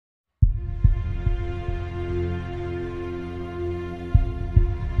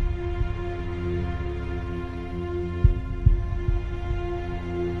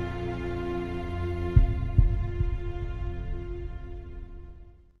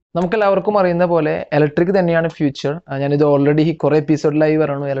നമുക്കെല്ലാവർക്കും അറിയുന്ന പോലെ ഇലക്ട്രിക് തന്നെയാണ് ഫ്യൂച്ചർ. ഞാനിത് ഓൾറെഡി കുറേ എപ്പിസോഡിലായി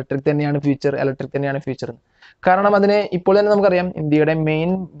പറഞ്ഞു, ഇലക്ട്രിക് തന്നെയാണ് ഫ്യൂച്ചർ, ഇലക്ട്രിക് തന്നെയാണ് ഫ്യൂച്ചർ. കാരണം അതിനെ ഇപ്പോൾ തന്നെ നമുക്കറിയാം, ഇന്ത്യയുടെ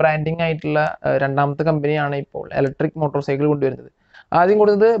മെയിൻ ബ്രാൻഡിങ് ആയിട്ടുള്ള രണ്ടാമത്തെ കമ്പനിയാണ് ഇപ്പോൾ ഇലക്ട്രിക് മോട്ടോർ സൈക്കിൾ കൊണ്ടുവരുന്നത്. ആദ്യം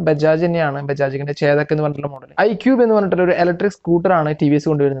കൊടുത്തത് ബജാജ് തന്നെയാണ്. ബജാജിന്റെ ചേതക് എന്ന് പറഞ്ഞിട്ടുള്ള മോഡൽ. iQube എന്ന് പറഞ്ഞിട്ടുള്ള ഒരു ഇലക്ട്രിക് സ്കൂട്ടറാണ് TVS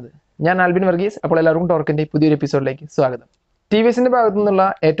കൊണ്ടുവരുന്നത്. ഞാൻ ആൽബിൻ വർഗീസ്. അപ്പോൾ എല്ലാവർക്കും ടോർക്കിന്റെ പുതിയൊരു എപ്പിസോഡിലേക്ക് സ്വാഗതം. TVSന്റെ ഭാഗത്തു നിന്നുള്ള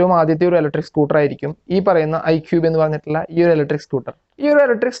ഏറ്റവും ആദ്യത്തെ ഒരു ഇലക്ട്രിക് സ്കൂട്ടർ ആയിരിക്കും ഈ പറയുന്ന iQube എന്ന് പറഞ്ഞിട്ടുള്ള ഈ ഒരു ഇലക്ട്രിക് സ്കൂട്ടർ. ഈ ഒരു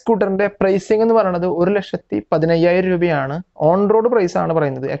ഇലക്ട്രിക് സ്കൂട്ടറിന്റെ പ്രൈസിംഗ് എന്ന് പറയുന്നത് 1,15,000 രൂപയാണ്. ഓൺ റോഡ് പ്രൈസ് ആണ്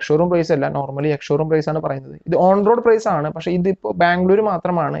പറയുന്നത്, എക്സ്ഷോറൂം പ്രൈസ് അല്ല. നോർമലി എക്സ്ഷോറൂം പ്രൈസ് ആണ് പറയുന്നത്. ഇത് ഓൺ റോഡ് പ്രൈസ് ആണ്. പക്ഷേ ഇതിപ്പോൾ ബാംഗ്ലൂർ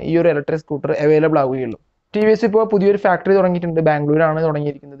മാത്രമാണ് ഈ ഒരു ഇലക്ട്രിക് സ്കൂട്ടർ അവൈലബിൾ ആവുകയുള്ളൂ. TVS ഇപ്പോൾ പുതിയൊരു ഫാക്ടറി തുടങ്ങിയിട്ടുണ്ട്. ബാംഗ്ലൂരാണ്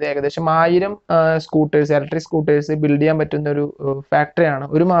തുടങ്ങിയിരിക്കുന്നത്. ഏകദേശം 1000 സ്കൂട്ടേഴ്സ്, ഇലക്ട്രിക് സ്കൂട്ടേഴ്സ് ബിൽഡ് ചെയ്യാൻ പറ്റുന്ന ഒരു ഫാക്ടറിയാണ്.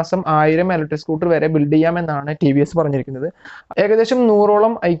 ഒരു മാസം 1000 ഇലക്ട്രിക് സ്കൂട്ടർ വരെ ബിൽഡ് ചെയ്യാമെന്നാണ് TVS പറഞ്ഞിരിക്കുന്നത്. ഏകദേശം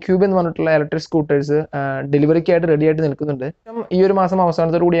 100ഓളം iQube എന്ന് പറഞ്ഞിട്ടുള്ള ഇലക്ട്രിക് സ്കൂട്ടേഴ്സ് ഡെലിവറിക്കായിട്ട് റെഡി ആയിട്ട് നിൽക്കുന്നുണ്ട്. ഈ ഒരു മാസം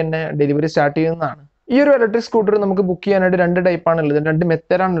അവസാനത്തോടു കൂടി തന്നെ ഡെലിവറി സ്റ്റാർട്ട് ചെയ്യുന്നതാണ്. ഈ ഒരു ഇലക്ട്രിക് സ്കൂട്ടർ നമുക്ക് ബുക്ക് ചെയ്യാനായിട്ട് 2 ടൈപ്പാണ് ഉള്ളത്, 2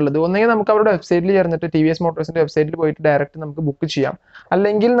 മെത്തേഡാണ് ഉള്ളത്. ഒന്നെങ്കിൽ നമുക്ക് അവരുടെ വെബ്സൈറ്റിൽ ചേർന്നിട്ട് TVS മോട്ടോഴ്സിന്റെ വെബ്സൈറ്റിൽ പോയിട്ട് ഡയറക്റ്റ് നമുക്ക് ബുക്ക് ചെയ്യാം.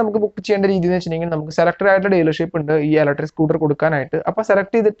 അല്ലെങ്കിൽ നമുക്ക് ബുക്ക് ചെയ്യേണ്ട രീതി എന്ന് വെച്ചിട്ടുണ്ടെങ്കിൽ നമുക്ക് സെലക്ടഡ് ആയിട്ടുള്ള ഡീലർഷിപ്പ് ഉണ്ട് ഈ ഇലക്ട്രിക് സ്കൂട്ടർ കൊടുക്കാനായിട്ട്. അപ്പോൾ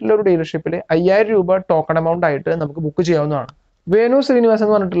സെലക്ട് ചെയ്തിട്ടുള്ള ഒരു ഡീലർഷിപ്പിൽ 5000 രൂപ ടോക്കൺ എമൗണ്ട് ആയിട്ട് നമുക്ക് ബുക്ക് ചെയ്യാവുന്നതാണ്. വേണു ശ്രീനിവാസ്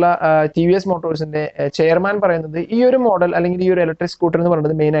എന്ന് പറഞ്ഞിട്ടുള്ള TVS മോട്ടോഴ്സിന്റെ ചെയർമാൻ പറയുന്നത് ഈ ഒരു മോഡൽ അല്ലെങ്കിൽ ഈ ഒരു ഇലക്ട്രിക് സ്കൂട്ടർ എന്ന്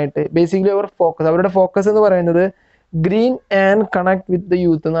പറയുന്നത് മെയിൻ ആയിട്ട് ബേസിക്കലി അവരുടെ ഫോക്കസ് എന്ന് പറയുന്നത് green and connect with the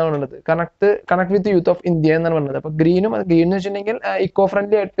youth എന്നാണ് പറയുന്നത്. Connect with youth of India എന്നാണ് പറയുന്നത്. അപ്പൊ ഗ്രീൻ എന്ന് വെച്ചിട്ടുണ്ടെങ്കിൽ ഇക്കോ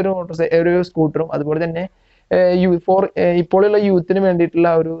ഫ്രണ്ട്ലി ആയിട്ടൊരു ഒരു സ്കൂട്ടറും അതുപോലെ തന്നെ ഇപ്പോഴുള്ള യൂത്തിന്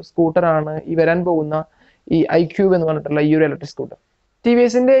വേണ്ടിയിട്ടുള്ള ഒരു സ്കൂട്ടറാണ് ഈ വരാൻ പോകുന്ന ഈ iQube എന്ന് പറഞ്ഞിട്ടുള്ള ഈ ഒരു ഇലക്ട്രിക് സ്കൂട്ടർ.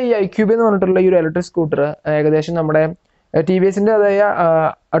 TVSന്റെ ഈ iQube എന്ന് പറഞ്ഞിട്ടുള്ള ഈ ഒരു ഇലക്ട്രിക് സ്കൂട്ടർ ഏകദേശം നമ്മുടെ TVSന്റെ അതായ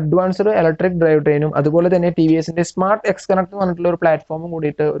അഡ്വാൻസ്ഡ് ഇലക്ട്രിക് ഡ്രൈവ് ട്രെയിനും അതുപോലെ തന്നെ TVSന്റെ സ്മാർട്ട് എക്സ് കണക്ട് എന്ന് പറഞ്ഞിട്ടുള്ള ഒരു പ്ലാറ്റ്ഫോമും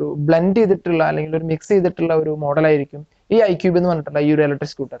കൂടിയിട്ട് ഒരു ബ്ലെൻഡ് ചെയ്തിട്ടുള്ള അല്ലെങ്കിൽ ഒരു മിക്സ് ചെയ്തിട്ടുള്ള ഒരു മോഡലായിരിക്കും ഈ iQube എന്ന് പറഞ്ഞിട്ടുള്ള ഈ ഒരു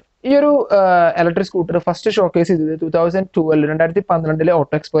ഇലക്ട്രിക് സ്കൂട്ടർ. ഈ ഒരു ഇലക്ട്രിക് സ്കൂട്ടർ ഫസ്റ്റ് ഷോക്കേസ് ചെയ്തത് 2012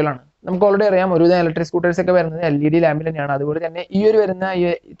 ഓട്ടോ എക്സ്പോയിലാണ്. നമുക്ക് ഓൾറെഡി അറിയാം, ഒരുവിധം ഇലക്ട്രിക് സ്കൂട്ടേഴ്സ് ഒക്കെ വരുന്നത് LED ലാമ്പിൽ തന്നെയാണ്. അതുപോലെ തന്നെ ഈ ഒരു വരുന്ന ഈ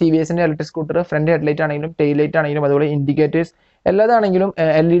TVSന്റെ ഇലക്ട്രിക് സ്കൂട്ടർ ഫ്രണ്ട് ഹെഡ്ലൈറ്റ് ആണെങ്കിലും ടെയിൽ ലൈറ്റ് ആണെങ്കിലും അതുപോലെ ഇൻഡിക്കേറ്റേഴ്സ് എല്ലാതാണെങ്കിലും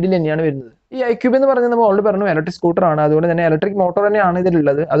LED തന്നെയാണ് വരുന്നത്. ഈ iQube എന്ന് പറഞ്ഞാൽ നമ്മൾ ഓൾറെഡി പറഞ്ഞു ഇലക്ട്രിക് സ്കൂട്ടർ ആണ്. അതുപോലെ തന്നെ ഇലക്ട്രിക് മോട്ടോർ തന്നെയാണ്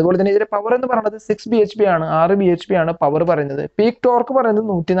ഇതിലുള്ളത്. അതുപോലെ തന്നെ ഇതിന്റെ പവർ എന്ന് പറയുന്നത് 6 bhp ആണ്, 6 bhp ആണ് പവർ പറയുന്നത്. പീക്ക് ടോർക്ക് പറയുന്നത്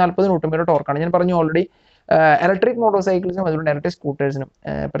 140 Nm ടോർക്കാണ്. ഞാൻ പറഞ്ഞു ഓൾറെഡി ഇലക്ട്രിക് മോട്ടോർ സൈക്കിൾസിനും അതുപോലെ ഇലക്ട്രിക് സ്കൂട്ടേഴ്സിനും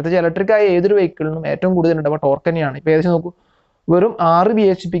പ്രത്യേകിച്ച് ഇലക്ട്രിക് ആയ ഏതൊരു വെഹിക്കിളിനും ഏറ്റവും കൂടുതൽ ഉണ്ടാവുക ടോർക്ക് തന്നെയാണ്. ഇപ്പൊ ഏകദേശം നോക്കൂ, വെറും 6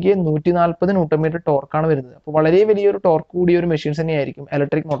 bhpക്ക് 140 Nm ടോർക്കാണ് വരുന്നത്. അപ്പോൾ വളരെ വലിയൊരു ടോർക്ക് കൂടിയ ഒരു മെഷീൻസ് തന്നെയായിരിക്കും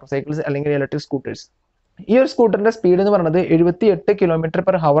ഇലക്ട്രിക് മോട്ടോർ സൈക്കിൾസ് അല്ലെങ്കിൽ ഇലക്ട്രിക് സ്കൂട്ടേഴ്സ്. ഈ ഒരു സ്കൂട്ടറിന്റെ സ്പീഡ് എന്ന് പറയുന്നത് 78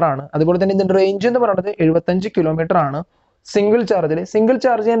 km/h ആണ്. അതുപോലെ തന്നെ ഇതിന്റെ റേഞ്ച് എന്ന് പറയുന്നത് 75 km ആണ്. സിംഗിൾ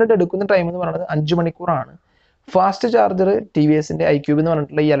ചാർജ് ചെയ്യാനായിട്ട് എടുക്കുന്ന ടൈം എന്ന് പറയുന്നത് 5 മണിക്കൂറാണ്. ഫാസ്റ്റ് ചാർജർ TVSന്റെ iQube എന്ന്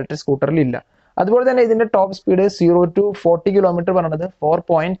പറഞ്ഞിട്ടുള്ള ഈ ഇലക്ട്രിക് സ്കൂട്ടറിൽ ഇല്ല. അതുപോലെ തന്നെ ഇതിന്റെ ടോപ്പ് സ്പീഡ് 0 to 40 km പറയുന്നത്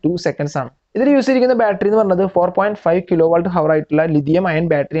 4.2 seconds ആണ്. ഇതിൽ യൂസ് ചെയ്തിരിക്കുന്ന ബാറ്ററി എന്ന് പറയുന്നത് 4.5 kWh ആയിട്ടുള്ള ലിഥിയം അയൺ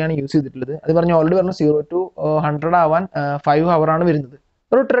ബാറ്ററിയാണ് യൂസ് ചെയ്തിട്ടുള്ളത്. അത് പറഞ്ഞു ഓൾറെഡി പറഞ്ഞു 0 to 100 ആവാൻ 5 hour ആണ് വരുന്നത്.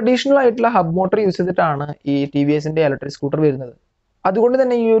 ഒരു ട്രഡീഷണൽ ആയിട്ടുള്ള ഹബ് മോട്ടർ യൂസ് ചെയ്തിട്ടാണ് ഈ TVSന്റെ ഇലക്ട്രിക് സ്കൂട്ടർ വരുന്നത്. അതുകൊണ്ട്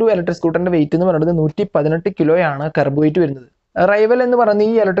തന്നെ ഈ ഒരു ഇലക്ട്രിക് സ്കൂട്ടറിന്റെ വെയിറ്റ് എന്ന് പറയുന്നത് 118 കിലോയാണ് കർബ് വെയിറ്റ് വരുന്നത്. റൈവൽ എന്ന് പറയുന്ന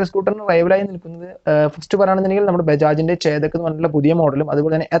ഈ ഇലക്ട്രിക് സ്കൂട്ടറിന് റൈവലായി നിൽക്കുന്നത് ഫസ്റ്റ് പറയുകയാണെന്നുണ്ടെങ്കിൽ നമ്മുടെ ബജാജിന്റെ ചേതക് എന്ന് പറഞ്ഞിട്ടുള്ള പുതിയ മോഡലും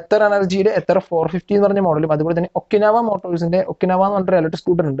അതുപോലെ തന്നെ എത്തർ എനർജിയുടെ എത്തർ 450 എന്ന് പറഞ്ഞ മോഡലും അതുപോലെ തന്നെ ഒക്കിനാവ മോട്ടോഴ്സിന്റെ ഒക്കിനാവ എന്ന് പറഞ്ഞിട്ട് ഇലക്ട്രിക്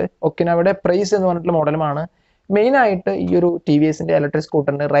സ്കൂട്ടർ ഉണ്ട്. ഒക്കിനാവയുടെ പ്രൈസ് എന്ന് പറഞ്ഞിട്ടുള്ള മോഡലുമാണ് മെയിൻ ആയിട്ട് ഈ ഒരു TVSന്റെ ഇലക്ട്രിക്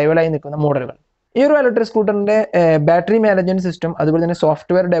സ്കൂട്ടറിന് റൈവലായി നിൽക്കുന്ന മോഡലുകൾ. ഈ ഒരു ഇലക്ട്രിക് സ്കൂട്ടറിന്റെ ബാറ്ററി മാനേജ്മെന്റ് സിസ്റ്റം അതുപോലെ തന്നെ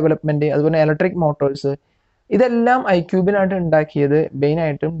സോഫ്റ്റ്വെയർ ഡെവലപ്മെന്റ് അതുപോലെ ഇലക്ട്രിക് മോട്ടോഴ്സ് ഇതെല്ലാം iQubeനായിട്ട് ഉണ്ടാക്കിയത്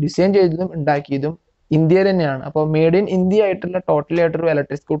മെയിനായിട്ടും ഡിസൈൻ ചെയ്തതും ഉണ്ടാക്കിയതും ഇന്ത്യയിൽ തന്നെയാണ്. അപ്പോൾ മെയ്ഡ് ഇൻ ഇന്ത്യ ആയിട്ടുള്ള ടോട്ടലി ആയിട്ടൊരു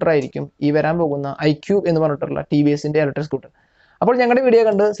ഇലക്ട്രിക് സ്കൂട്ടർ ആയിരിക്കും ഈ വരാൻ പോകുന്ന iQube എന്ന് പറഞ്ഞിട്ടുള്ള TVSന്റെ ഇലക്ട്രിക് സ്കൂട്ടർ. അപ്പോൾ ഞങ്ങളുടെ വീഡിയോ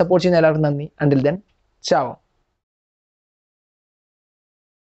കണ്ട് സപ്പോർട്ട് ചെയ്യുന്ന എല്ലാവർക്കും നന്ദി. അണ്ടിൽ ദെൻ ചാവോ.